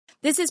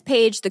This is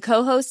Paige, the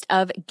co-host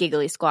of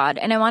Giggly Squad,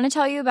 and I want to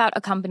tell you about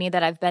a company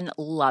that I've been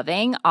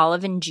loving,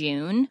 Olive &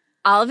 June.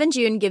 Olive &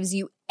 June gives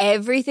you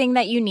everything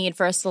that you need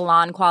for a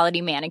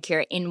salon-quality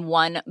manicure in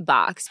one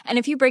box. And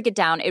if you break it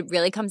down, it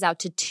really comes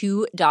out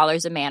to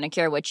 $2 a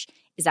manicure, which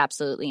is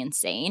absolutely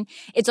insane.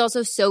 It's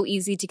also so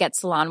easy to get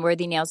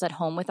salon-worthy nails at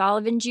home with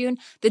Olive & June.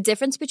 The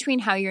difference between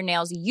how your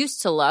nails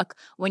used to look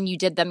when you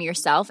did them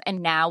yourself and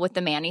now with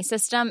the Mani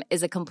system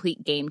is a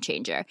complete game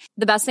changer.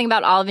 The best thing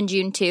about Olive &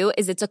 June, too,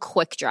 is it's a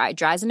quick dry.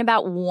 Dries in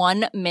about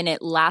 1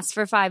 minute, lasts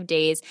for 5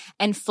 days,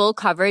 and full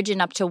coverage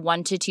in up to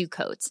 1 to 2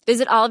 coats.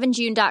 Visit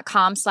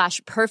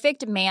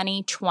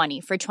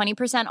oliveandjune.com/perfectmani20 for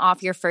 20%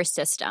 off your first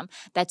system.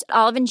 That's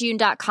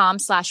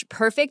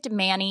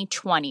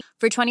oliveandjune.com/perfectmani20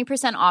 for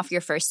 20% off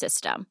your first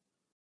system.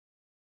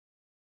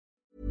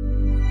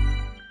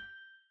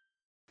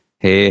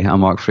 Hey,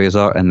 I'm Mark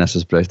Fraser, and this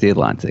is Bridge the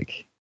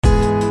Atlantic.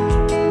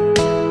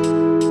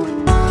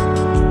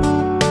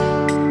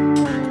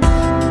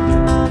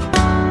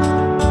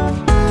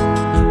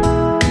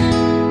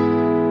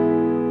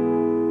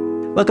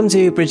 Welcome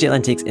to Bridge the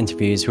Atlantic's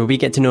interviews, where we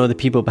get to know the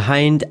people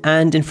behind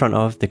and in front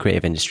of the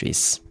creative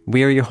industries.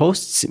 We are your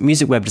hosts,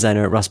 music web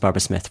designer Ross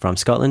Barber-Smith from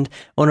Scotland,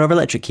 owner of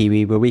Electric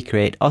Kiwi, where we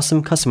create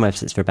awesome custom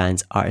websites for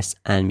bands, artists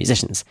and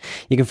musicians.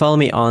 You can follow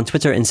me on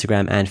Twitter,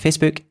 Instagram and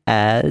Facebook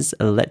as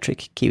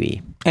Electric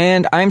Kiwi.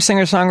 And I'm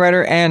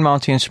singer-songwriter and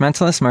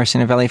multi-instrumentalist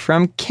Marcio Novelli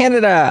from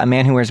Canada, a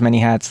man who wears many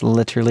hats,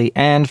 literally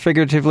and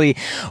figuratively.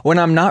 When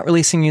I'm not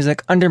releasing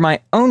music under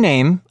my own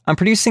name, I'm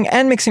producing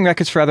and mixing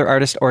records for other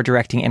artists or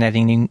directing and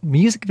editing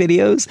music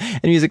videos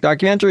and music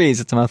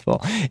documentaries. It's a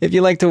mouthful. If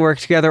you like to work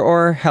together,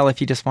 or hell,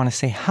 if you just want to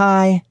say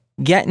hi,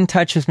 get in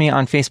touch with me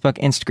on Facebook,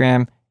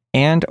 Instagram,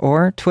 and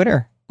or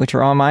Twitter, which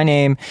are all my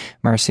name,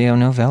 Marcio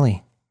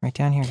Novelli. Right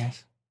down here,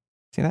 guys.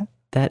 See that?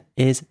 That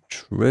is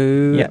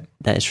true. Yeah,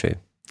 that is true.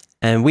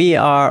 And we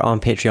are on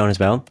Patreon as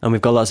well, and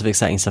we've got lots of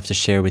exciting stuff to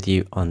share with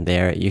you on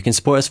there. You can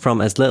support us from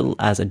as little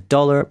as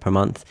 $1 per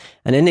month,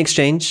 and in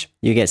exchange,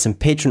 you get some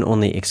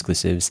patron-only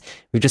exclusives.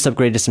 We've just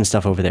upgraded some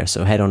stuff over there,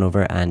 so head on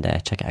over and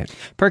check it out.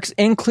 Perks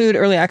include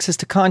early access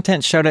to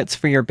content, shoutouts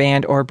for your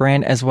band or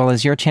brand, as well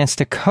as your chance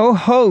to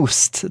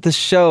co-host the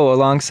show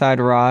alongside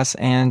Ross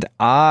and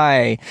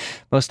I.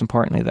 Most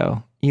importantly,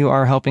 though, you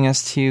are helping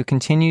us to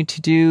continue to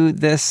do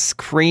this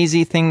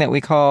crazy thing that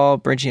we call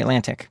Bridge the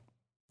Atlantic.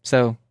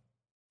 So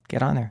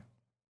get on there.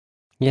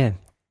 Yeah.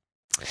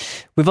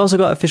 We've also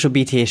got official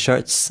BTA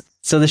shirts.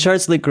 So the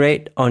shirts look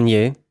great on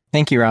you.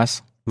 Thank you,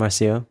 Ross.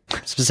 Marcio,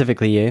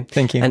 specifically you.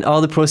 Thank you. And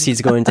all the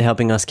proceeds go into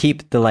helping us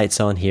keep the lights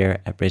on here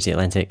at Bridge the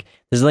Atlantic.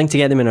 There's a link to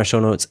get them in our show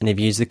notes, and if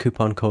you use the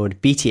coupon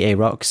code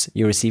BTAROCKS,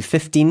 you'll receive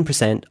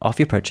 15% off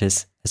your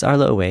purchase as our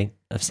little way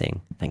of saying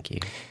thank you.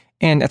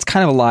 And it's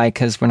kind of a lie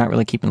because we're not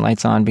really keeping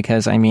lights on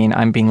because, I mean,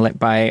 I'm being lit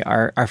by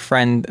our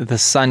friend, the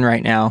sun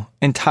right now,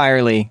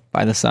 entirely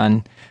by the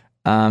sun.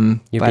 Your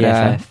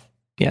BFF.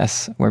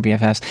 Yes, we're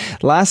BFFs.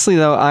 Lastly,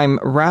 though, I'm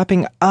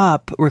wrapping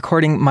up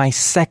recording my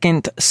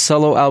second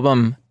solo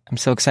album. I'm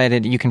so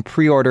excited. You can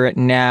pre-order it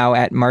now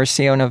at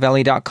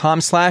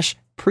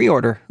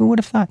marcionovelli.com/pre-order. Who would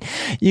have thought?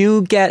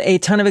 You get a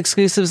ton of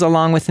exclusives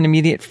along with an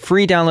immediate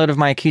free download of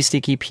my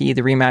acoustic EP,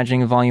 The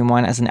Reimagining of Volume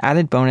 1, as an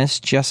added bonus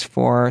just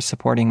for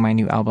supporting my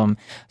new album.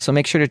 So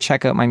make sure to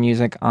check out my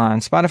music on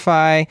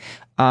Spotify,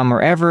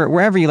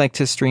 wherever you like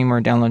to stream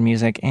or download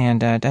music, and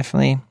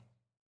definitely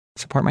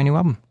support my new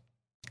album.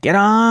 Get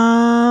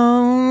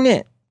on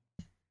it.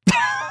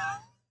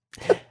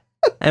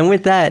 And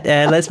with that,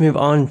 let's move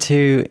on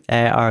to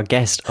our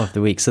guest of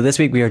the week. So this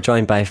week we are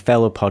joined by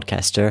fellow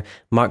podcaster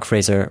Mark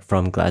Fraser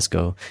from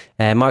Glasgow.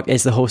 Mark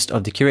is the host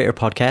of the Curator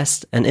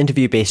Podcast, an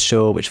interview-based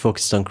show which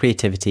focuses on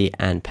creativity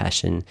and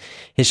passion.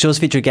 His shows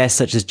feature guests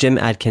such as Jim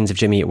Adkins of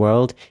Jimmy Eat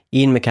World,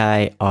 Ian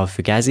Mackay of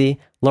Fugazi,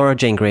 Laura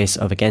Jane Grace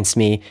of Against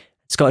Me,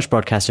 Scottish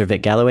broadcaster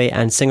Vic Galloway,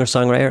 and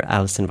singer-songwriter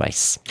Alison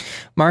Weiss.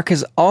 Mark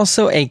is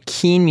also a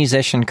keen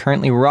musician,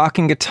 currently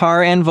rocking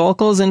guitar and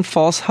vocals in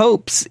False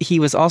Hopes. He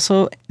was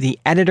also the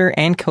editor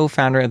and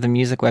co-founder of the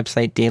music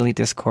website Daily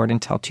Discord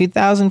until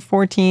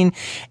 2014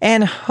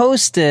 and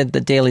hosted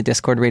the Daily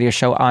Discord radio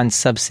show on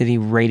Subsidy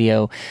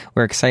Radio.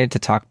 We're excited to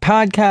talk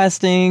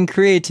podcasting,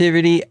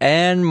 creativity,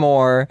 and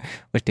more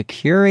with the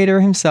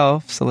curator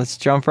himself. So let's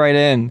jump right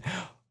in.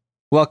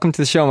 Welcome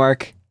to the show,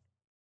 Mark.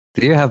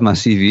 Do you have my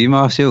CV,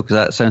 Marcio? Because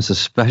that sounds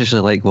suspiciously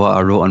like what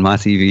I wrote on my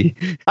CV.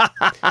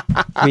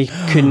 We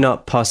could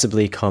not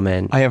possibly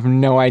comment. I have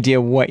no idea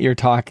what you're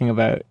talking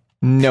about.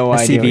 No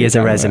idea. A CV is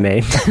a resume.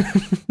 Is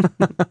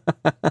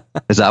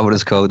that what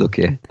it's called?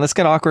 Okay. Let's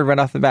get awkward right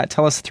off the bat.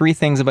 Tell us 3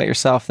 things about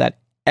yourself that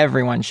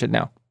everyone should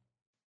know.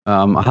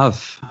 I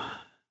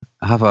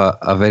have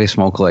a very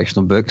small collection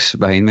of books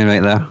behind me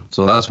right there.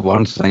 So that's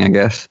one thing, I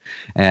guess.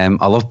 I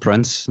love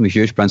Prince. I'm a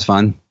huge Prince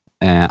fan.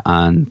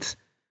 And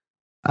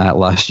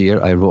last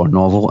year I wrote a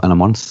novel in a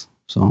month.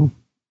 So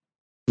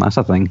that's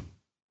a thing.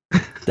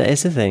 That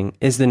is a thing.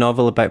 Is the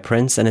novel about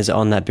Prince, and is it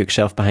on that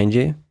bookshelf behind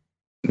you?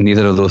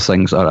 Neither of those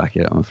things are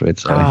accurate, I'm afraid.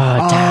 Sorry. Oh,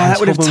 damn. That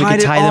would have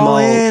tied them all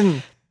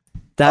in.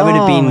 That would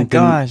have Oh been my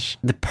gosh.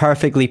 the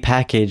perfectly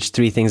packaged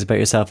 3 things about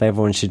yourself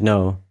everyone should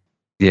know.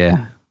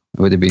 Yeah, it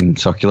would have been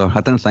circular.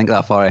 I didn't think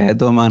that far ahead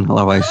though, man.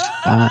 Otherwise,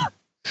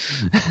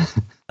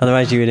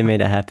 Otherwise, you would have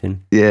made it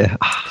happen. yeah.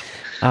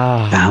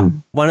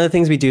 Damn. One of the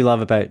things we do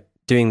love about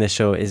doing this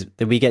show is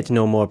that we get to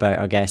know more about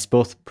our guests,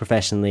 both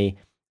professionally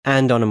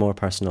and on a more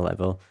personal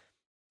level.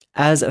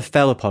 As a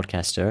fellow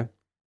podcaster,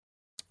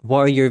 what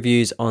are your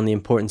views on the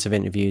importance of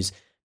interviews,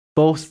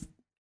 both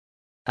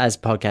as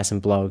podcasts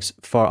and blogs,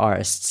 for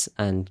artists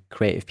and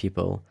creative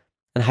people?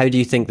 And how do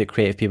you think that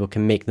creative people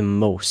can make the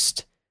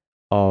most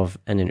of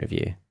an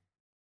interview?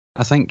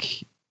 I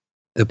think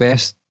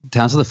to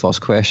answer the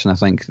first question, I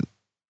think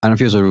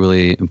interviews are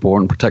really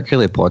important,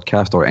 particularly a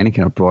podcast or any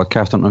kind of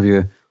broadcast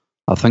interview.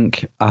 I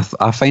think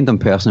I find them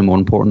personally more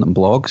important than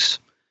blogs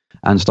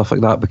and stuff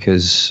like that,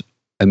 because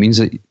it means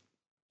that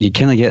you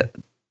kind of get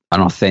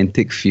an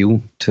authentic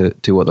feel to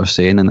what they're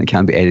saying, and it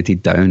can't be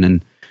edited down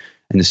and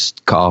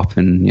cut up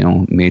and, you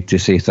know, made to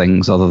say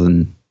things other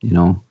than, you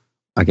know,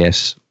 I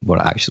guess what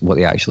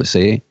they actually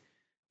say.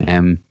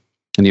 And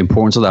the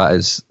importance of that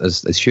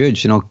is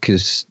huge, you know,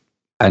 because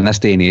in this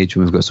day and age,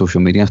 when we've got social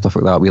media and stuff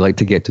like that, we like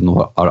to get to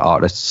know our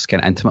artists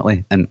kind of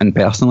intimately and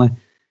personally.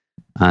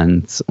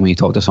 And when you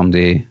talk to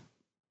somebody,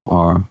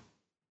 or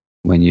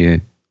when you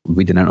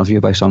read an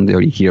interview by somebody,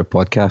 or you hear a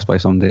podcast by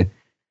somebody,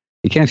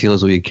 you kind of feel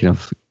as though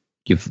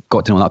you've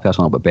got to know that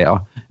person a little bit better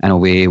in a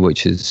way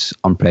which is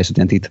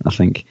unprecedented, I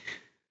think,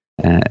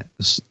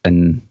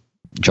 in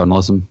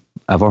journalism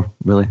ever,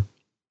 really.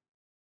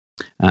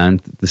 And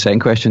the second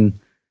question,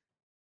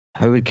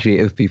 how would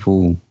creative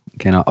people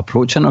kind of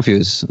approach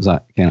interviews? Is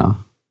that kind of...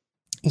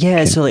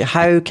 Yeah, so like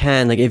how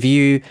can, like if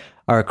you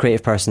are a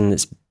creative person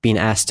that's been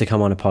asked to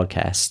come on a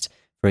podcast,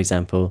 for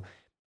example,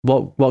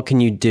 what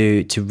can you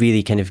do to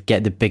really kind of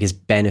get the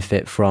biggest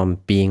benefit from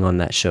being on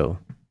that show?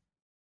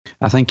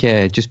 I think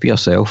just be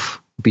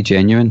yourself, be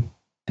genuine.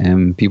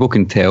 People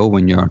can tell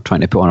when you're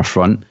trying to put on a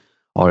front,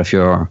 or if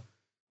you're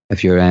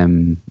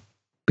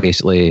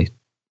basically,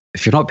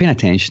 if you're not paying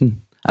attention.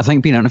 I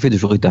think being interviewed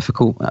is really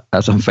difficult,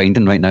 as I'm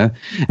finding right now.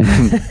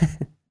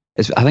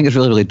 I think it's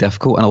really, really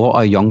difficult, and a lot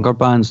of younger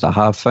bands that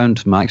I have found,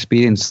 from my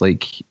experience,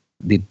 like,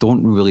 they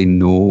don't really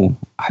know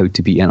how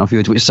to be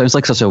interviewed, which sounds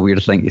like such a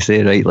weird thing to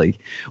say, right? Like,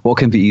 what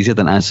can be easier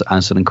than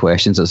answering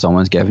questions that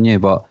someone's given you?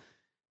 But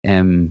I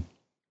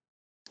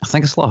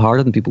think it's a lot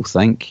harder than people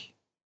think.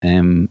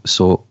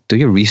 So do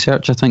your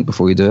research, I think,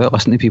 before you do it.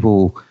 Listen to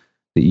people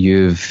that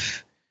you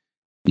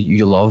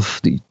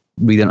love,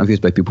 read interviews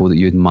by people that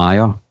you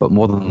admire, but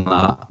more than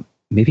that,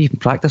 maybe even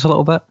practice a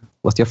little bit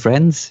with your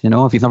friends, you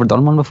know, if you've never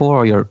done one before,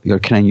 or you're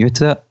kind of new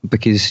to it,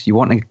 because you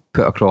want to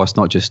put across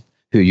not just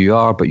who you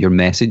are, but your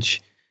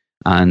message.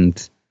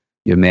 And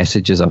your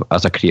message as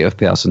a creative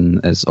person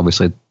is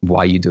obviously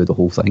why you do the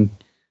whole thing.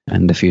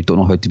 And if you don't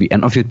know how to be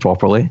interviewed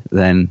properly,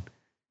 then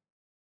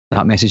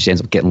that message ends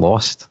up getting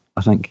lost,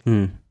 I think.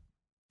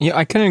 Yeah,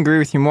 I couldn't agree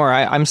with you more.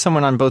 I'm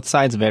someone on both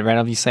sides of it, right?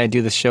 Obviously, I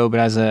do the show, but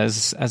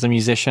as a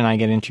musician, I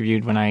get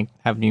interviewed when I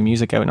have new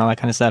music out and all that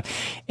kind of stuff.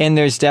 And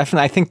there's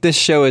definitely, I think this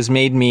show has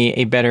made me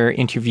a better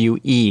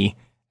interviewee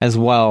as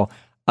well,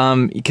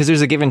 because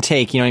there's a give and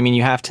take. You know what I mean?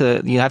 You have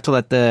to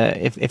let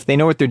if they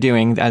know what they're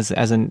doing as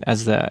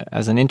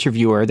an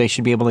interviewer, they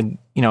should be able to,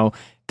 you know,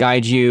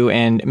 guide you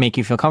and make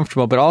you feel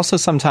comfortable. But also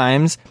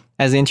sometimes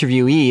as an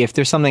interviewee, if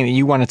there's something that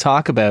you want to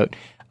talk about.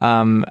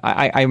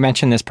 I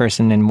mentioned this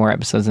person in more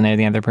episodes than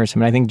any other person,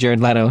 but I think Jared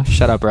Leto,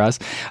 shut up, Ross.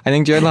 I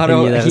think Jared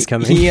Leto,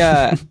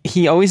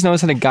 he always knows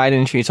how to guide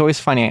an interview. It's always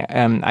funny.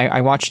 I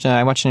watched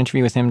an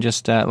interview with him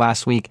just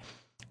last week,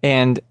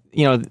 and,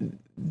 you know,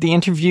 the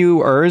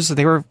interviewers,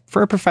 they were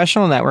for a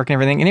professional network and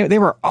everything, and they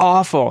were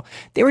awful.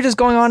 They were just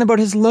going on about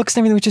his looks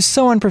and everything, which is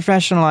so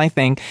unprofessional, I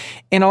think.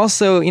 And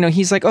also, you know,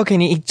 he's like, okay,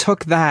 and he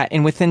took that,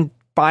 and within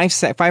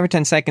 5 or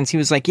 10 seconds, he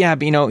was like, yeah,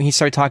 but, you know, he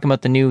started talking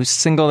about the new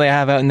single they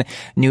have out and the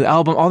new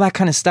album, all that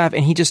kind of stuff.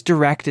 And he just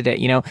directed it,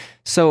 you know?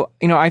 So,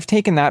 you know, I've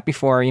taken that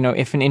before, you know,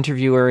 if an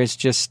interviewer is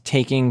just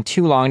taking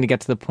too long to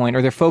get to the point,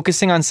 or they're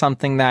focusing on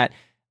something that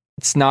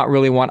it's not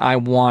really what I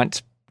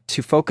want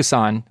to focus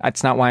on.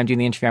 That's not why I'm doing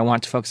the interview. I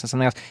want to focus on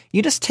something else.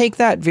 You just take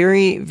that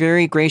very,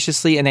 very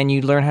graciously, and then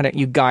you learn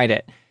you guide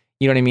it.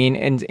 You know what I mean?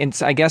 And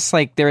it's, I guess,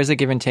 like, there is a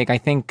give and take. I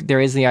think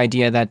there is the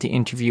idea that the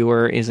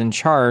interviewer is in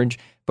charge,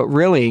 but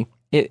really,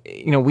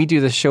 you know, we do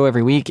this show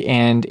every week,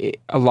 and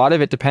a lot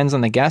of it depends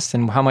on the guest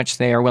and how much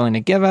they are willing to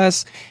give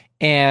us.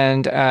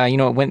 And, you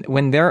know,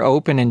 when they're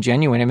open and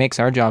genuine, it makes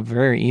our job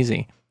very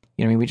easy.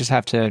 You know, I mean, we just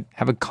have to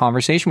have a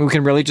conversation. We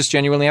can really just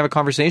genuinely have a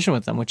conversation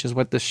with them, which is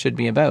what this should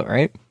be about,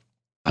 right?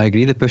 I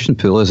agree. The push and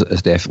pull is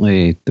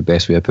definitely the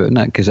best way of putting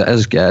it, because it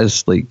is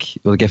like,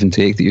 well, the give and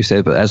take that you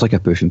said, but it is like a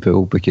push and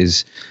pull,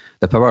 because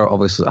the power,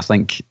 obviously, I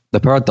think the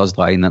power does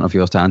lie in the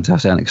interviewer's hand to a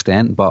certain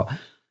extent, but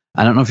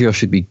an interviewer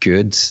should be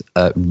good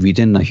at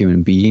reading a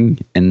human being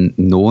and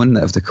knowing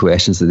that if the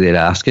questions that they're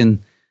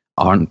asking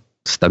aren't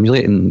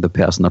stimulating the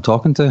person they're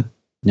talking to,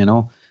 you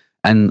know.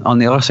 And on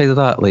the other side of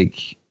that,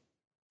 like,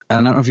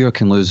 an interviewer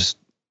can lose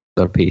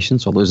their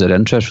patience or lose their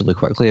interest really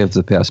quickly if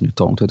the person you're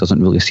talking to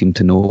doesn't really seem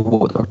to know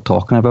what they're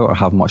talking about or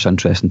have much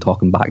interest in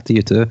talking back to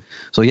you too.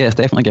 So yeah, it's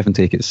definitely give and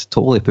take. It's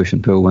totally push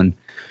and pull. And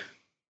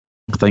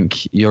I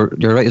think you're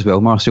right as well,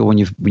 Marcel. When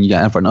you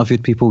get in front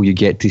of people, you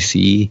get to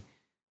see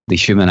the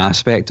human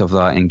aspect of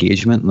that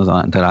engagement,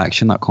 that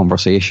interaction, that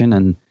conversation,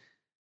 and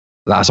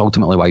that's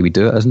ultimately why we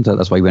do it, isn't it?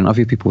 That's why we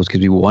interview people, is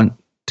because we want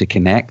to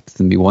connect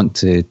and we want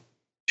to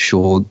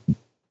show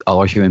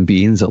other human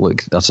beings that,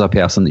 look, that's a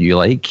person that you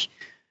like.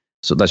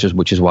 So that's just,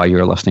 which is why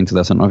you're listening to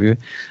this interview,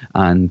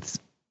 and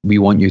we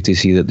want you to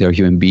see that they're a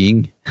human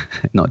being,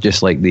 not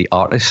just like the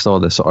artist or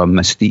the sort of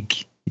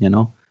mystique, you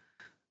know.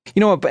 You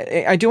know what? But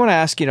I do want to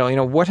ask, you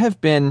know, what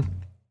have been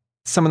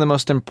some of the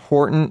most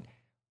important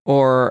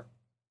or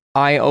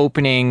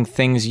eye-opening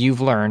things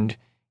you've learned,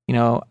 you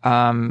know,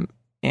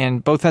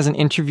 and both as an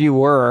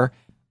interviewer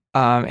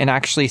and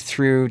actually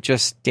through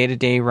just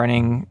day-to-day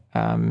running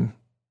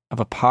of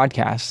a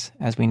podcast,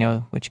 as we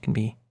know, which can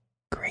be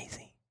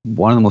crazy.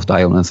 One of the most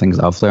eye-opening things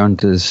I've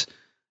learned is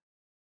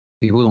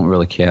people don't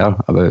really care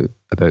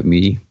about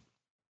me,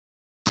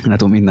 and I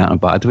don't mean that in a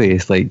bad way.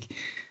 It's like,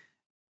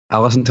 I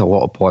listen to a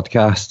lot of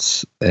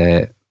podcasts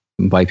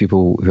by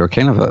people who are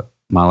kind of at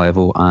my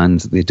level, and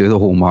they do the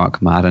whole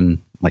Mark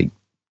Maron like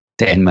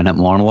 10-minute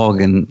monologue,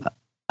 and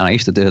I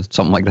used to do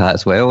something like that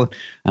as well,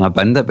 and I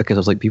binned it because I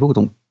was like, people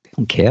don't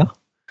care,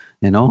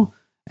 you know.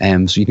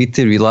 So you need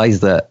to realise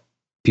that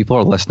people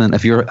are listening.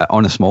 If you're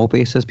on a small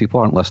basis,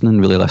 people aren't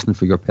really listening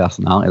for your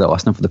personality. They're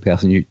listening for the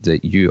person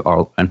that you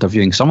are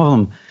interviewing. Some of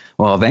them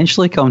will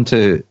eventually come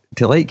to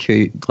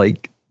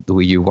like the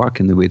way you work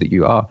and the way that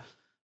you are,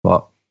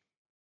 but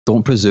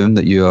don't presume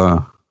that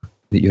your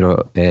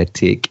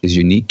take is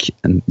unique,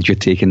 and you're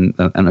taking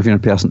interviewing a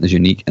person is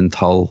unique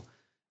until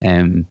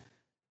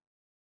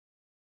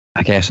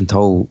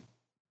until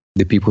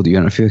the people that you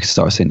interview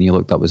start saying to you,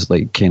 look, that was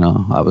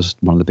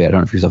one of the better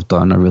interviews I've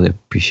done. I really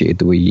appreciated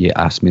the way you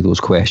asked me those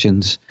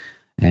questions.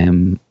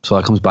 So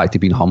that comes back to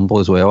being humble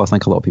as well. I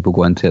think a lot of people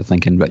go into it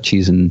thinking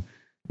riches and,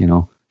 you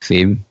know,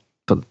 fame,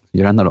 but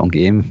you're in the wrong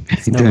game.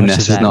 Doing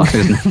this is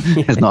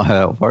not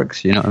how it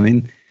works. You know what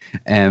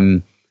I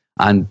mean?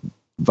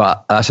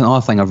 But that's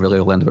another thing I've really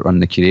learned about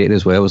running the Curator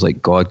as well, is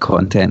like,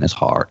 content is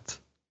hard.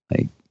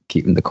 Like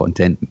keeping the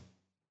content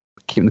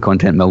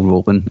mill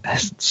rolling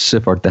is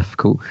super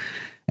difficult.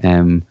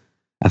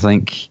 I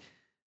think,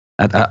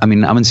 I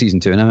mean, I'm in season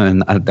 2 now,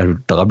 and I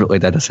deliberately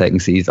did a second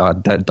season. I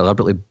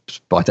deliberately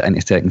split it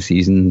into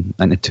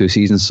 2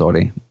 seasons,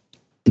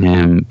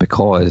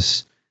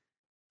 because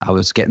I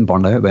was getting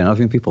burned out by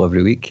interviewing people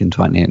every week and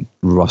trying to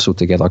rustle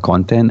together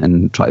content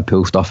and try to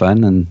pull stuff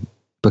in. And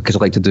because I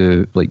like to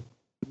do like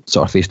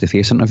sort of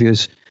face-to-face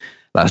interviews,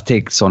 that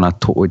takes on a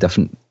totally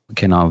different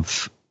kind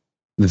of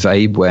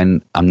vibe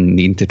when I'm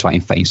needing to try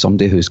and find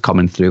somebody who's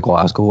coming through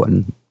Glasgow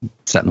and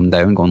sitting them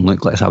down going,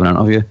 look, let's have an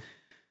interview.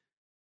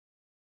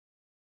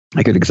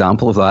 A good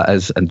example of that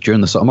is, and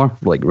during the summer,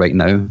 like right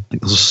now,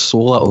 like there's so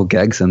little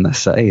gigs in this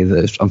city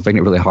that I'm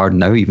finding it really hard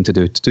now even to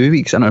do 2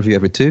 weeks interview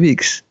every 2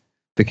 weeks,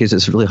 because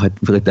it's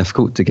really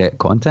difficult to get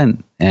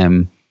content.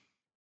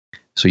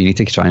 So you need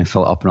to try and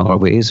fill it up in other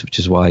ways, which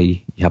is why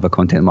you have a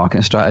content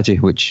marketing strategy,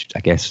 which I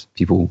guess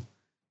people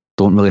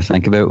don't really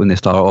think about when they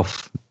start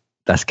off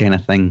this kind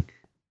of thing.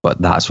 But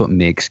that's what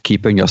makes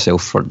keeping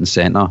yourself front and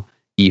center,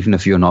 even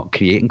if you're not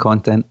creating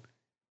content.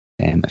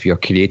 If you're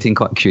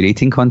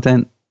curating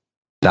content,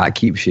 that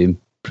keeps you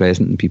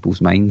present in people's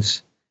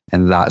minds,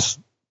 and that's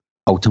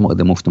ultimately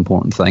the most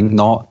important thing.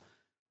 Not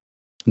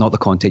the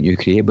content you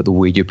create, but the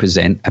way you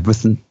present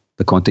everything.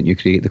 The content you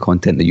create, the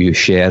content that you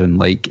share and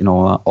like, and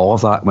all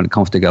of that, when it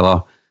comes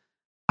together,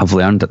 I've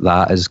learned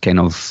that is kind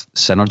of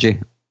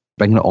synergy.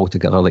 Bringing it all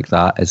together like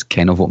that is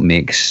kind of what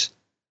makes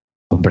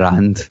a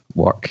brand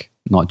work,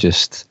 not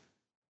just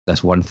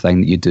this one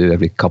thing that you do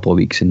every couple of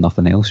weeks and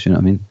nothing else. You know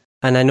what I mean?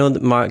 And I know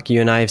that, Mark,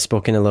 you and I have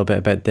spoken a little bit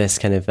about this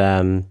kind of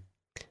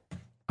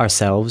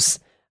ourselves.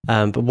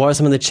 But what are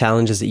some of the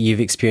challenges that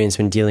you've experienced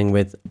when dealing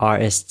with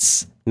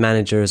artists,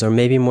 managers, or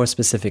maybe more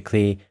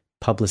specifically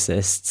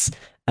publicists,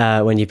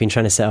 when you've been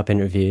trying to set up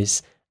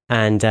interviews?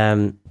 And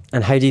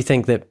how do you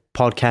think that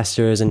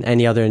podcasters and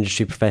any other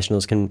industry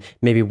professionals can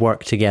maybe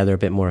work together a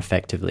bit more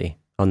effectively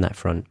on that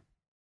front?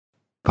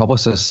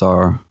 Publicists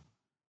are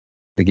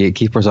the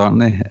gatekeepers, aren't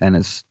they?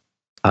 And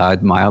I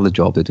admire the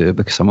job they do,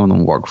 because some of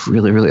them work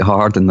really, really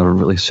hard and they're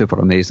really super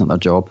amazing at their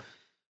job.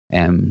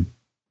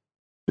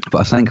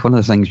 But I think one of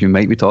the things you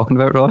might be talking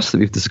about, Ross, that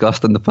we've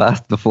discussed in the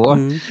past before,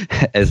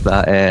 is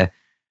that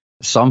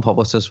some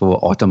publicists will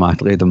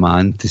automatically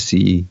demand to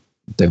see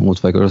download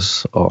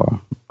figures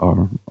or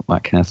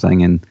that kind of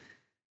thing. And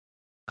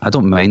I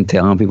don't mind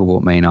telling people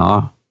what mine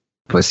are,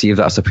 but see if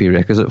that's a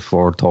prerequisite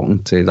for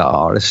talking to that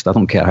artist. I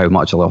don't care how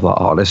much I love that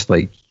artist.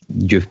 Like,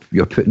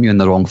 you're putting me on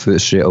the wrong foot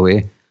straight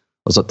away.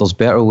 There's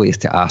better ways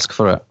to ask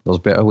for it. There's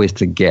better ways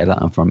to get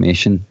that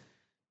information.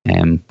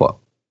 But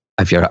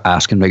if you're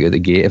asking right out the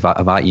gate, if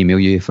I email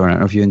you for an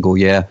interview and go,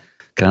 yeah,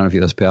 can I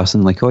interview this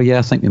person? Like, oh yeah,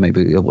 I think we might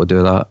be able to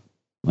do that.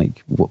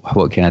 Like,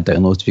 what kind of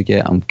downloads do you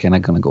get? I'm kind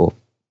of going to go,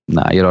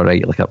 nah, you're all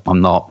right. Like,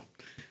 I'm not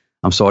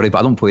I'm sorry, but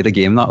I don't play the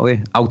game that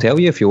way. I'll tell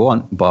you if you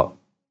want, but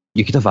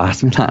you could have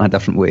asked me that in a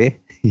different way.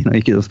 You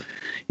could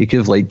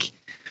have like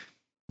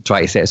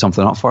tried to set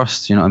something up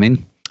first. You know what I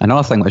mean?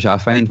 Another thing which I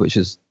find, which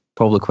is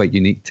probably quite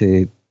unique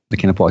to the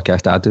kind of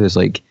podcast I do, is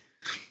like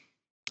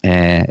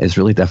it's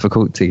really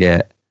difficult to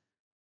get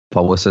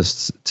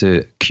publicists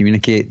to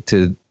communicate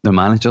to the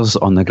managers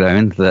on the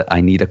ground that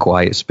I need a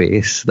quiet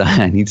space, that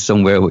I need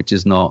somewhere which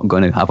is not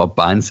going to have a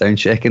band sound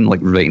checking like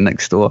right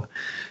next door.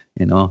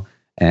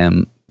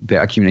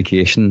 Better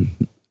communication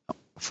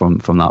from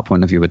that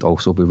point of view would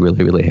also be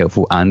really, really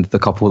helpful. And the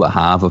couple that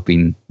have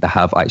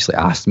actually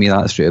asked me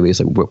that straight away. It's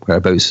like,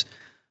 whereabouts,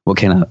 what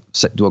kind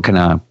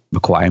of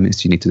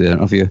requirements do you need to do an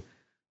interview?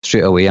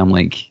 Straight away, I'm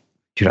like,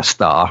 you're a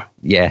star.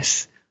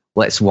 Yes,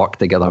 let's work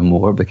together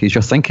more, because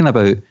you're thinking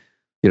about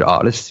your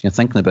artists. You're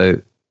thinking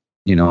about,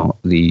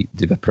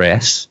 the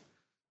press,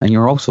 and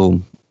you're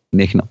also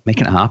making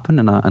it happen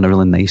in a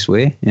really nice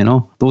way.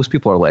 Those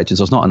people are legends.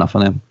 There's not enough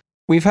of them.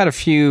 We've had a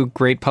few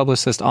great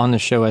publicists on the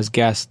show as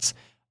guests,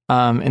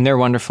 and they're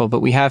wonderful. But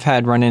we have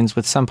had run-ins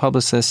with some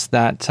publicists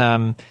that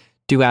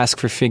do ask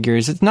for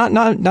figures. It's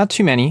not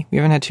too many. We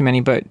haven't had too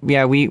many, but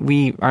yeah,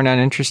 we are not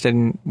interested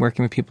in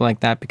working with people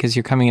like that, because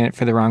you're coming in it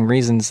for the wrong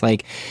reasons.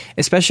 Like,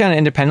 especially on an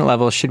independent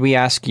level, should we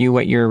ask you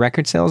what your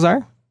record sales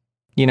are?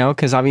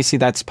 Because obviously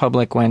that's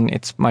public when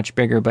it's much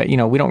bigger, but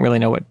we don't really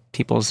know what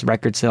people's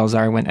record sales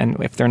are and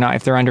if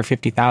they're under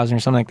 50,000 or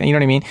something like that. You know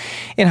what I mean?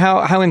 And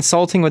how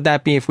insulting would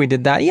that be if we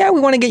did that? Yeah,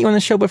 we want to get you on the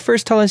show, but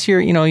first tell us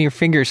your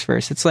figures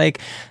first. It's like,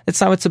 that's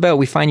not what it's about.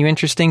 We find you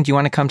interesting. Do you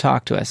want to come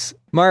talk to us?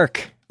 Mark,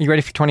 are you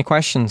ready for 20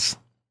 questions?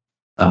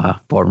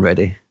 Born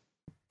ready.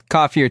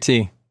 Coffee or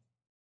tea?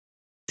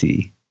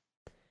 Tea.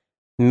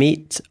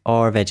 Meat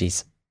or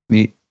veggies?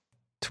 Meat.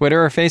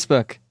 Twitter or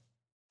Facebook?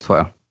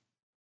 Twitter.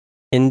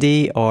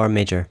 Indie or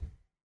major?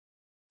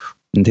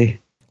 Indie.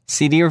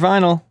 CD or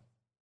vinyl?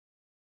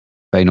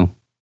 Vinyl.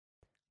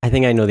 I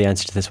think I know the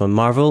answer to this one.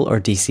 Marvel or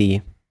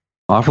DC?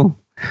 Marvel.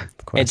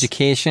 Of course.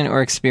 Education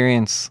or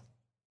experience?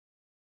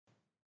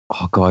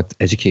 Oh God,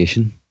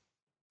 education.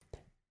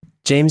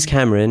 James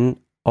Cameron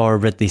or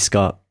Ridley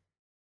Scott?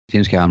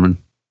 James Cameron.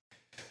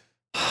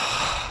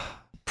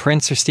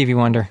 Prince or Stevie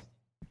Wonder?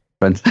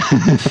 Prince.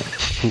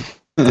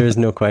 There's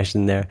no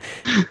question there.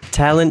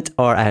 Talent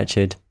or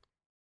attitude?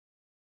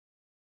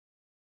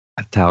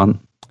 Talent.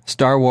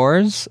 Star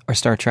Wars or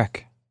Star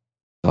Trek?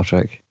 Star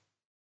Trek.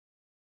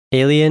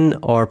 Alien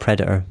or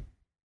Predator?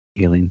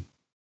 Alien.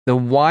 The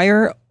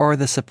Wire or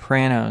The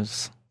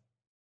Sopranos?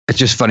 I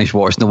just finished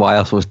watching The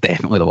Wire, so it's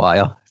definitely The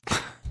Wire.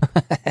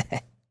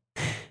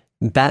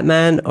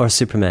 Batman or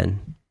Superman?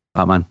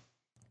 Batman.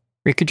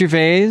 Ricky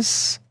Gervais,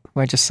 who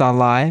I just saw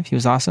live, he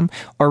was awesome,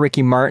 or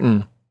Ricky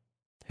Martin?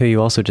 Who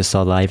you also just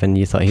saw live and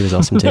you thought he was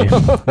awesome too.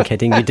 I'm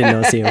kidding, you did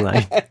not see him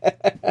live.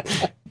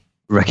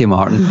 Ricky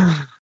Martin.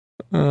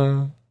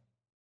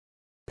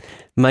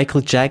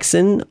 Michael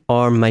Jackson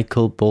or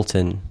Michael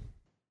Bolton?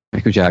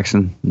 Michael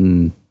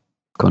Jackson.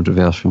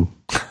 Controversial.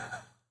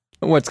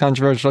 What's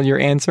controversial, your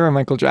answer or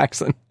Michael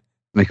Jackson?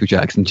 Michael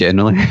Jackson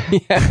generally.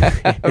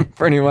 Yeah,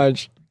 pretty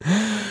much.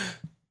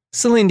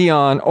 Celine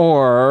Dion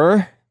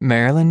or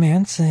Marilyn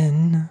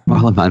Manson?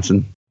 Marilyn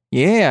Manson.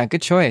 Yeah,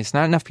 good choice.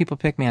 Not enough people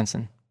pick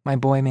Manson. My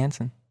boy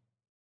Manson.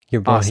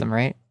 Your boy. Awesome,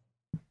 right?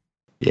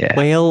 Yeah.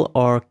 Whale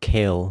or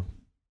kale?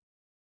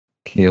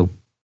 Kale.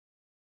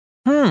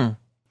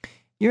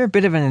 You're a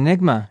bit of an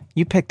enigma.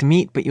 You picked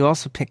meat, but you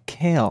also picked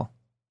kale.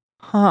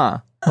 Huh.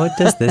 What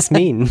does this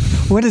mean?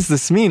 What does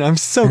this mean? I'm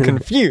so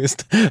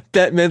confused.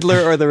 Bette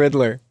Midler or the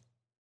Riddler?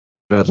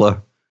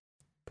 Riddler.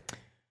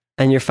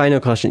 And your final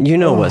question, you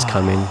know what's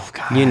coming.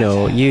 God.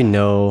 You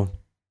know.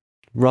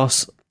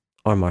 Ross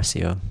or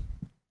Marcio?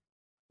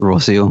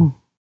 Rossio.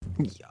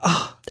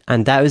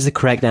 And that was the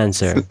correct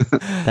answer.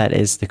 That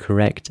is the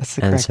correct That's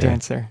the answer. correct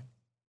answer.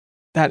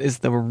 That is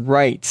the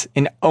right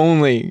and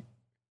only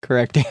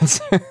correct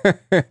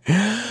answer.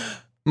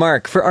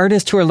 Mark, for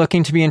artists who are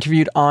looking to be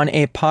interviewed on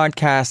a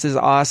podcast as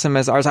awesome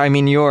as ours, I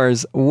mean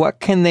yours, what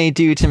can they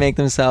do to make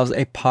themselves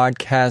as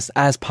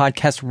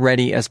podcast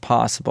ready as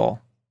possible?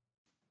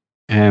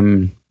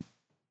 Pay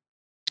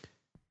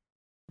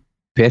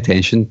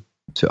attention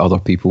to other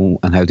people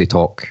and how they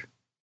talk.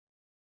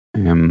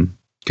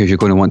 Because you're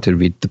going to want to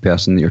read the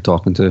person that you're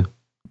talking to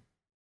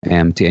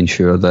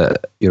ensure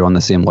that you're on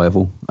the same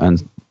level.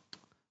 And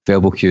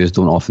verbal cues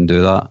don't often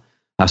do that.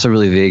 That's a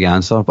really vague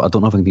answer, but I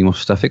don't know if I can be more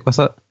specific with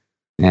it.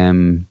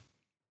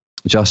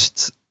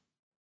 Just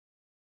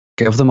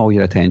give them all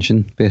your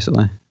attention,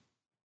 basically.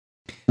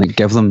 Like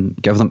give them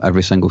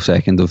every single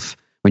second of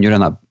when you're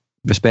in that.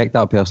 Respect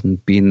that person.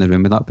 Be in the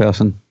room with that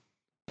person.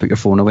 Put your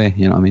phone away.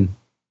 You know what I mean?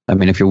 I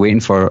mean, if you're waiting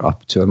for a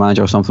tour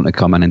manager or something to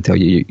come in and tell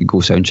you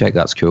go sound check,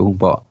 that's cool.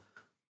 But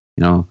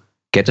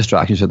get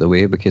distractions out of the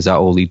way, because that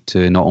will lead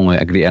to not only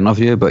a great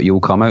interview, but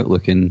you'll come out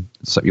looking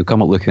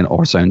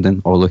or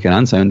sounding or looking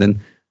and sounding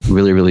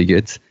really, really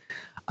good.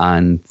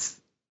 And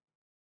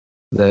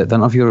the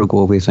interviewer will go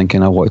away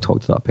thinking, I want to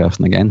talk to that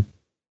person again.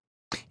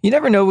 You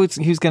never know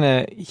who's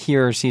going to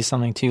hear or see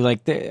something too.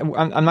 Like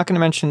I'm not going to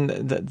mention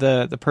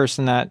the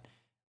person that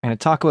going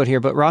to talk about here.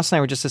 But Ross and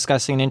I were just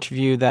discussing an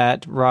interview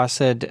that Ross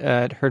had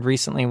heard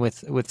recently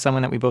with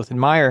someone that we both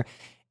admire,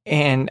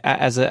 and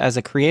as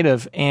a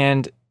creative.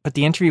 But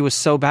the interview was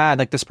so bad.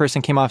 Like, this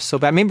person came off so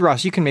bad. Maybe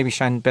Ross, you can maybe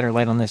shine better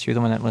light on this. You're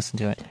the one that listened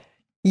to it.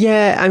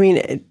 Yeah, I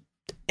mean,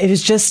 it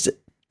was just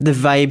the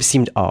vibe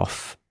seemed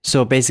off.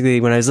 So basically,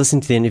 when I was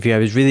listening to the interview, I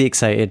was really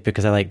excited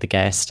because I liked the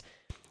guest,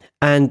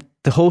 and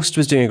the host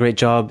was doing a great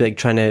job, like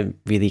trying to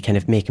really kind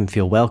of make him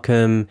feel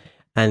welcome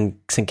and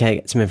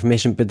get some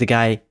information. But the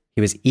guy,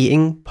 he was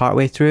eating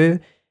partway through,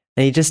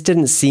 and he just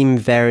didn't seem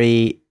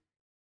very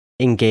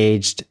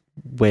engaged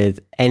with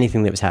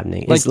anything that was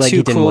happening. Like, it's like too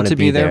he didn't cool want to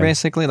be there,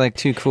 basically? Like,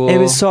 too cool? It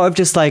was sort of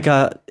just like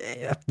the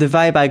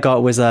vibe I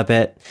got was a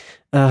bit,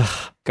 why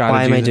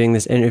am I doing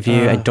this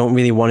interview? I don't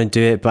really want to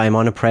do it, but I'm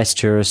on a press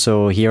tour,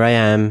 so here I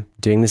am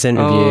doing this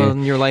interview.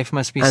 Oh, your life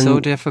must be so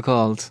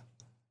difficult.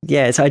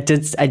 Yeah, so I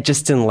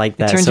just didn't like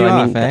that. It turned so you I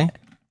off, mean, eh?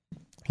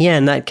 Yeah,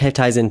 and that kind of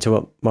ties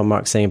into what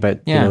Mark's saying about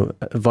you know,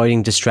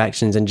 avoiding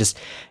distractions and just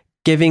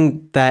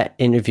giving that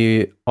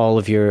interview all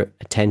of your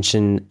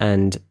attention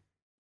and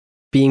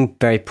being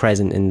very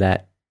present in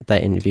that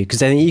interview.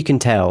 Because I think you can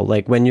tell,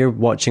 like, when you're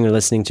watching or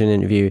listening to an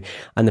interview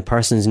and the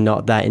person's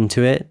not that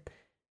into it,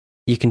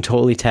 you can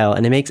totally tell,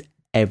 and it makes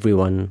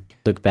everyone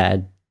look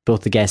bad,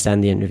 both the guest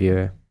and the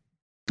interviewer.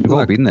 We've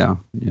all been there,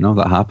 you know,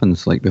 that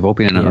happens. Like, we've all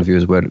been in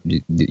interviews where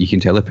you can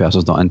tell the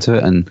person's not into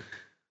it, and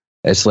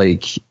it's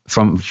like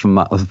from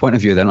the point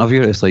of view of the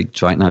interviewer, it's like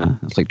trying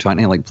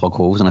to like plug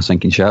holes in a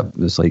sinking ship.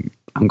 It's like,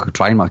 I'm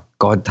trying my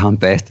goddamn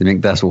best to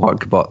make this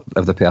work, but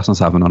if the person's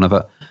having none of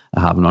it,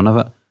 I have none of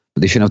it.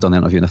 But they shouldn't have done the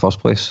interview in the first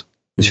place.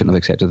 They shouldn't have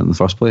accepted it in the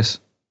first place.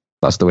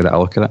 That's the way that I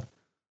look at it.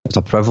 It's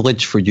a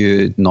privilege for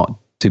you not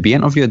to be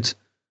interviewed,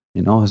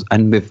 you know.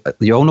 And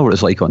you all know what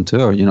it's like on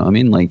tour. You know what I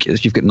mean? Like,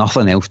 you've got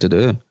nothing else to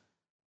do.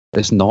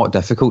 It's not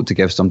difficult to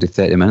give somebody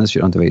 30 minutes of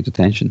your undivided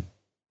attention.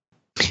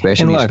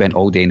 Especially when you spent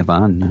all day in a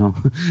van, you know.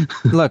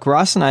 Look,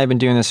 Ross and I have been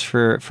doing this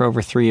for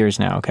over 3 years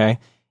now, okay?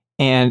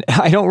 And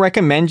I don't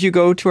recommend you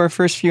go to our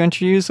first few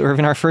interviews or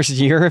even our first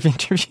year of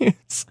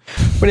interviews.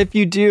 But if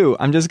you do,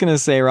 I'm just going to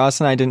say Ross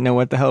and I didn't know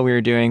what the hell we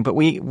were doing, but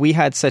we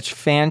had such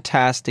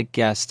fantastic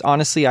guests.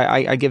 Honestly,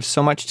 I give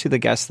so much to the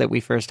guests that we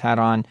first had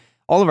on,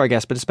 all of our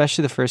guests, but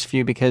especially the first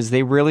few, because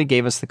they really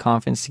gave us the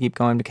confidence to keep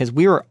going, because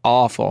we were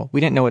awful. We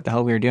didn't know what the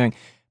hell we were doing.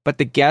 But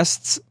the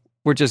guests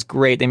were just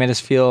great. They made us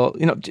feel,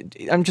 you know,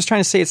 I'm just trying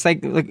to say, it's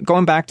like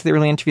going back to the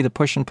early interview, the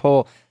push and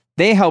pull.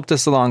 They helped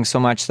us along so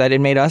much that it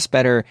made us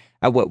better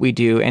at what we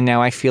do. And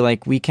now I feel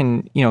like we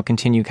can, you know,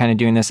 continue kind of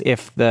doing this.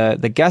 If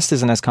the guest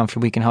isn't as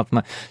comfortable, we can help them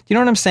out. Do you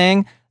know what I'm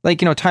saying? Like,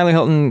 you know, Tyler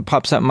Hilton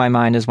pops up in my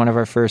mind as one of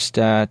our first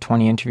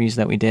 20 interviews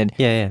that we did.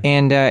 Yeah.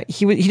 And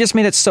he just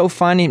made it so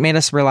fun. He made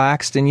us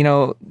relaxed, and, you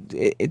know,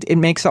 it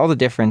makes all the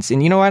difference.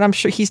 And you know what? I'm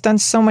sure he's done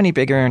so many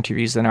bigger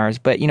interviews than ours,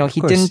 but, you know,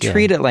 he didn't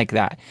treat it like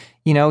that.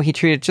 You know, he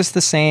treated it just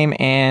the same,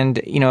 and,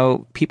 you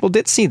know, people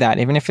did see that,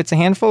 even if it's a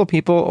handful of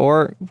people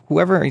or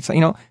whoever, it's, you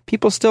know,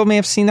 people still may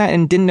have seen that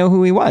and didn't know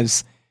who he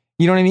was.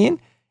 You know what I mean?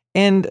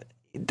 And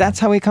that's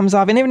how he comes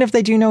off. And even if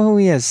they do know who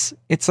he is,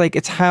 it's like,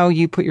 it's how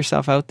you put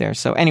yourself out there.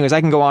 So anyways, I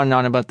can go on and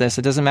on about this.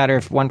 It doesn't matter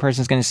if one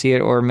person's going to see it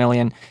or a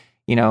million,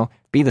 you know,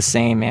 be the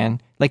same,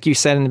 man. Like you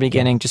said in the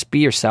beginning, just be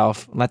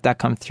yourself, let that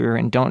come through,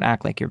 and don't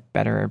act like you're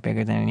better or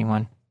bigger than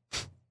anyone.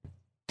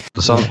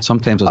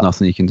 Sometimes there's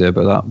nothing you can do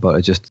about that, but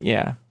you just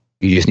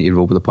need to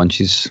roll with the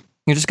punches.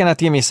 You're just going to have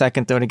to give me a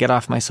second, though, to get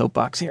off my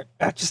soapbox here.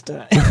 You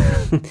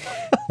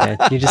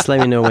just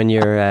let me know when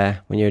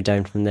you're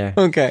down from there.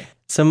 Okay.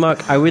 So,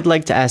 Mark, I would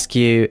like to ask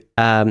you,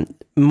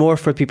 more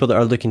for people that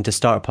are looking to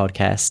start a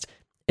podcast,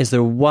 is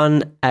there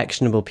one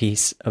actionable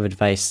piece of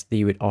advice that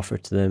you would offer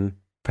to them?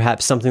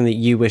 Perhaps something that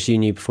you wish you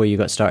knew before you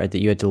got started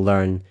that you had to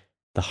learn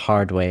the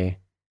hard way?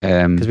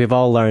 Because we've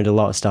all learned a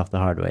lot of stuff the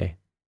hard way.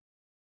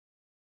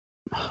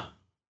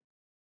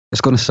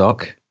 It's going to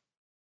suck.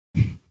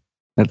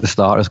 At the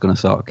start, it's going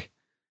to suck.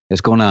 You're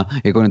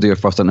going to do your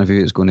first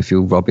interview. It's going to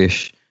feel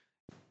rubbish.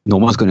 No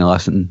one's going to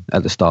listen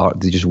at the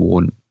start. They just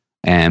won't.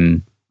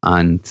 And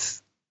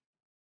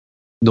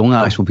the only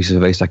actual piece of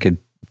advice I could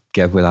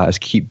give with that is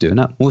keep doing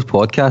it. Most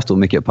podcasts don't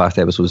make it past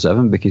episode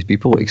 7 because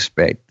people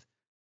expect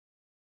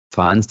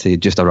fans to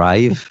just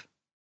arrive.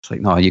 It's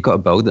like, no, you got to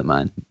build it,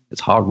 man.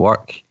 It's hard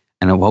work,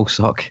 and it will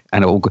suck,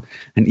 and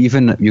and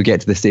even you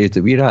get to the stage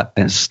that we're at,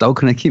 and it's still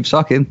going to keep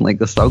sucking. Like,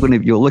 they're still going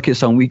to. You'll look at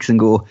some weeks and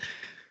go,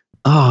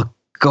 oh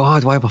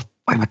God, why am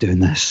I doing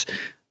this?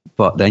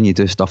 But then you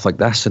do stuff like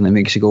this, and it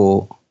makes you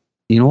go,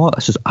 you know what?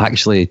 This is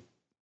actually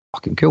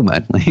fucking cool,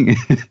 man. Like,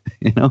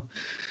 you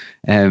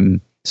know.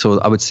 So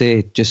I would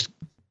say just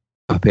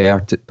prepare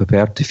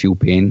to feel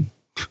pain,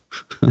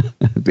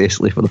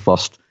 basically, for the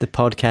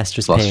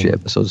podcaster's first pain. Few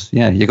episodes.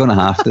 Yeah, you're going to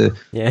have to.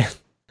 Yeah.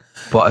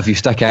 But if you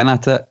stick in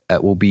at it,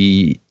 it will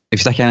be. If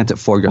you stick in at it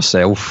for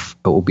yourself,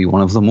 it will be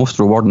one of the most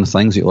rewarding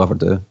things you'll ever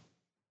do,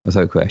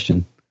 without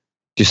question.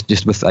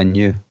 Just within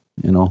you,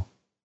 you know.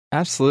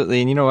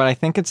 Absolutely. And you know what? I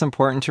think it's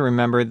important to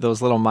remember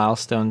those little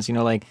milestones. You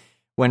know, like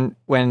when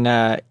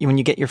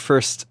you get your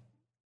first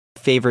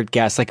favorite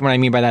guest. Like, what I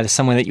mean by that is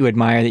someone that you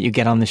admire that you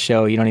get on the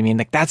show. You know what I mean?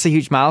 Like, that's a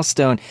huge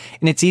milestone,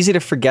 and it's easy to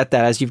forget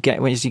that as you get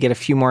a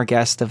few more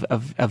guests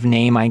of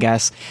name, I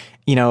guess.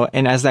 You know,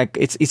 and as that,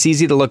 it's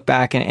easy to look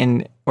back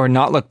and or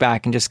not look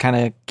back and just kind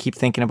of keep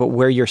thinking about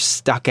where you're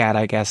stuck at,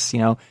 I guess. You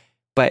know,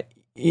 but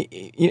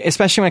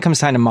especially when it comes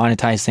time to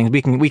monetize things,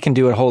 we can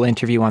do a whole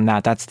interview on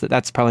that.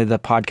 That's probably the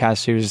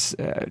podcaster's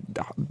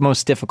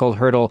most difficult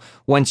hurdle.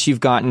 Once you've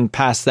gotten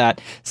past that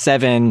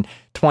 7,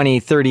 20,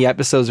 30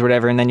 episodes or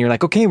whatever, and then you're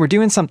like, okay, we're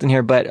doing something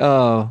here, but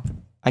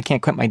I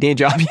can't quit my day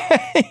job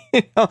yet.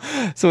 You know?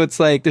 So it's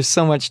like there's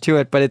so much to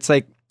it, but it's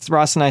like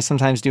Ross and I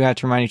sometimes do have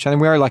to remind each other.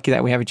 We are lucky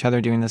that we have each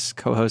other doing this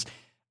co-host,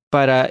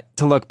 but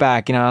to look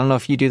back, you know, I don't know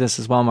if you do this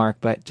as well, Mark,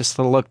 but just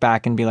to look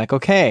back and be like,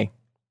 okay,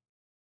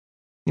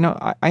 you know,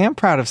 I am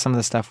proud of some of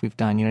the stuff we've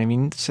done. You know what I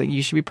mean? So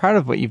you should be proud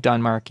of what you've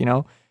done, Mark, you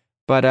know,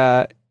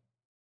 but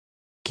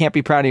can't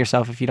be proud of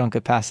yourself if you don't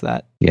get past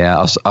that.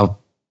 Yeah,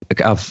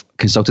 I've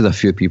consulted a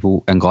few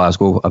people in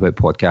Glasgow about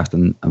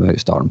podcasting, about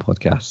starting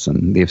podcasts,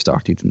 and they've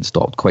started and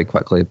stopped quite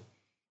quickly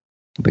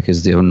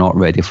because they're not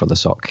ready for the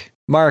suck.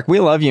 Mark, we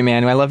love you,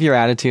 man. I love your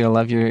attitude. I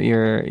love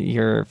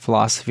your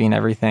philosophy and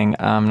everything.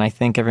 And I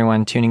think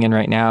everyone tuning in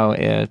right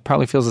now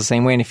probably feels the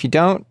same way. And if you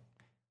don't,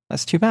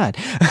 that's too bad.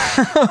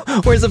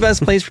 Where's the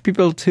best place for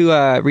people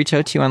to reach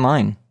out to you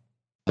online?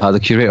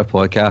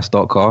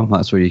 TheCuratorPodcast.com.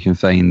 That's where you can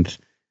find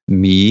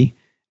me.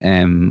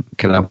 Can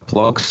I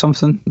plug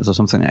something? Is there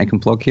something I can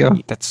plug here?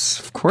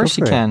 Of course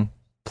you can.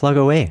 Plug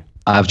away.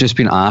 I've just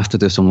been asked to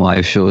do some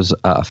live shows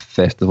at a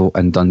festival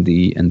in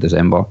Dundee in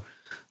December.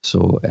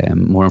 So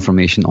more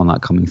information on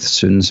that coming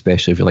soon,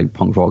 especially if you like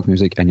punk rock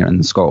music and you're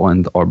in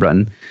Scotland or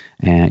Britain.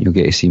 You'll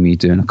get to see me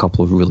doing a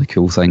couple of really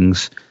cool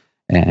things.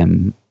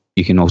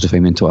 You can also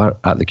find me on Twitter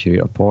at The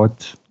Curator Pod,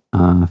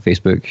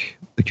 Facebook,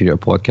 The Curator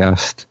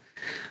Podcast.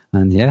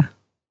 And yeah,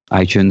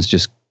 iTunes,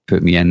 just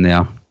put me in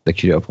there. The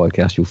Curator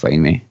Podcast, you'll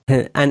find me.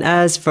 And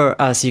as for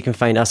us, you can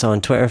find us on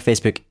Twitter,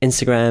 Facebook,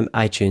 Instagram,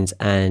 iTunes,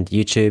 and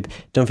YouTube.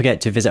 Don't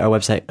forget to visit our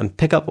website and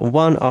pick up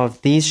one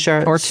of these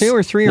shirts. Or 2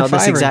 or 3 or 5. Not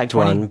this exact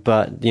one,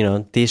 but, you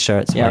know, these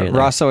shirts. Yeah,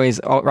 Ross always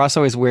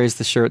wears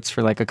the shirts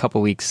for like a couple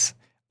weeks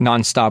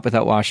nonstop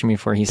without washing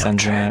before he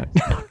sends them out.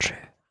 Not true.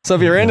 So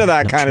if you're into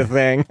that kind of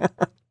thing.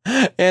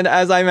 And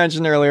as I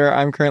mentioned earlier,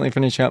 I'm currently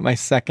finishing up my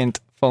second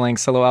full-length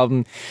solo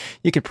album.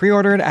 You could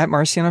pre-order it at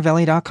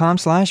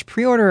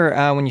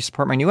marcianovelli.com/pre-order. When you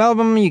support my new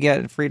album, you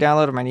get a free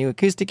download of my new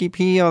acoustic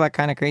EP, all that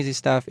kind of crazy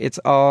stuff. It's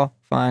all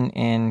fun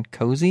and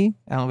cozy.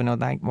 I don't even know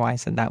why I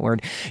said that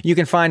word. You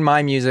can find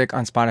my music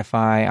on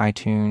Spotify,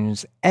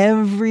 iTunes,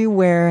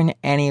 everywhere and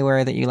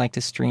anywhere that you like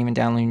to stream and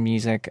download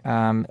music.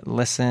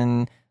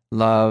 Listen,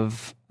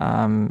 love,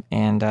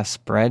 and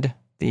spread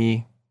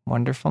the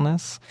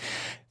wonderfulness.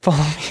 Follow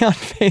me on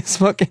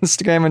Facebook,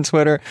 Instagram, and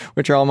Twitter,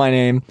 which are all my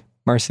name,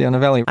 Marcio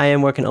Novelli. I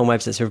am working on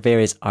websites for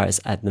various artists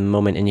at the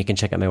moment, and you can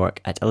check out my work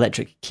at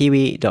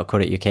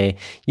electrickiwi.co.uk.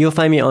 You'll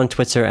find me on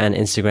Twitter and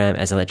Instagram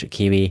as Electric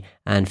Kiwi,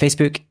 and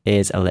Facebook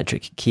is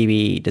Electric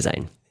Kiwi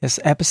Design. This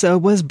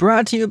episode was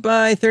brought to you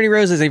by 30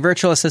 Roses, a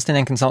virtual assistant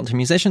and consultant to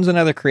musicians and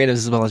other creatives,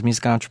 as well as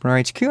music entrepreneur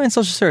HQ and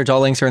Social Surge.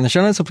 All links are in the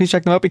show notes, so please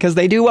check them out because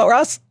they do what,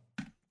 Ross?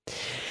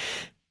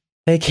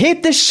 They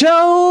keep the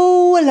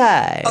show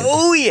alive.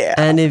 Oh, yeah.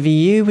 And if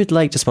you would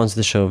like to sponsor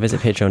the show, visit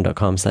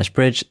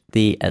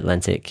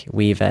patreon.com/bridgetheatlantic.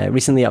 We've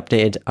recently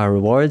updated our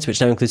rewards,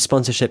 which now includes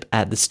sponsorship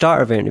at the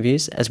start of our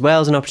interviews, as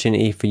well as an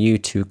opportunity for you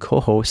to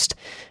co-host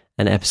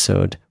an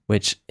episode,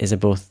 which is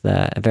both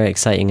a very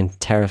exciting and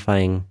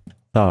terrifying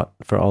thought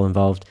for all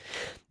involved.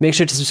 Make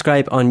sure to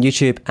subscribe on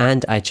YouTube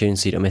and iTunes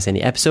so you don't miss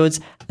any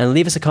episodes, and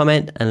leave us a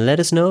comment and let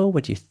us know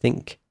what you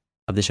think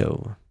of the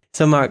show.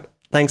 So, Mark,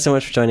 thanks so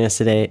much for joining us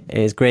today.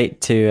 It was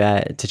great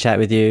to chat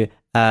with you.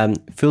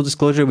 Full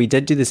disclosure, we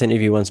did do this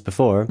interview once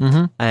before,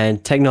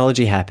 and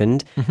technology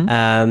happened.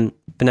 But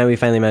now we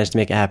finally managed to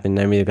make it happen.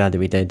 I'm really glad that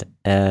we did.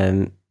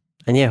 And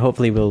yeah,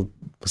 hopefully we'll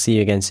see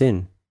you again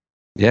soon.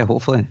 Yeah,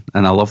 hopefully.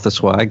 And I love the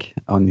swag.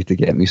 I'll need to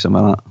get me some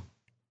of that.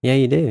 Yeah,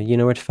 you do. You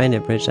know where to find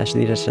it.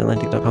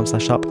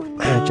 bridge-the-atlantic.com/shop.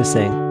 Just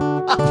saying.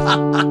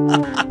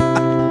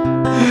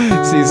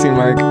 See you soon,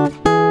 Mark.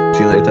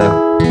 See you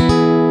later.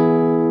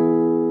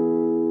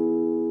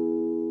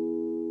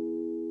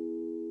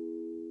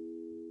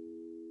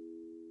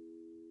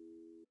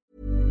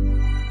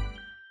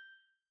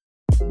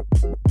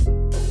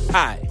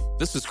 Hi,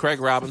 this is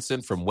Craig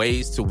Robinson from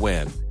Ways to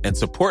Win, and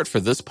support for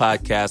this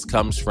podcast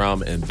comes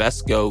from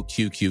Invesco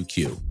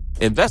QQQ.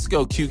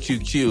 Invesco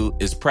QQQ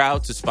is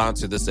proud to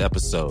sponsor this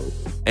episode,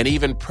 and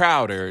even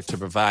prouder to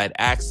provide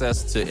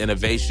access to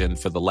innovation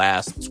for the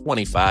last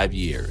 25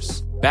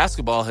 years.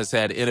 Basketball has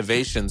had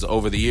innovations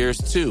over the years,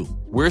 too.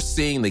 We're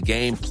seeing the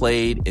game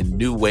played in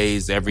new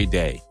ways every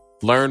day.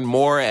 Learn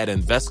more at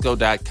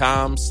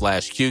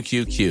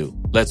Invesco.com/QQQ.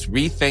 Let's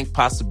rethink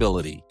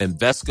possibility.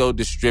 Invesco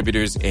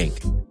Distributors,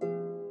 Inc.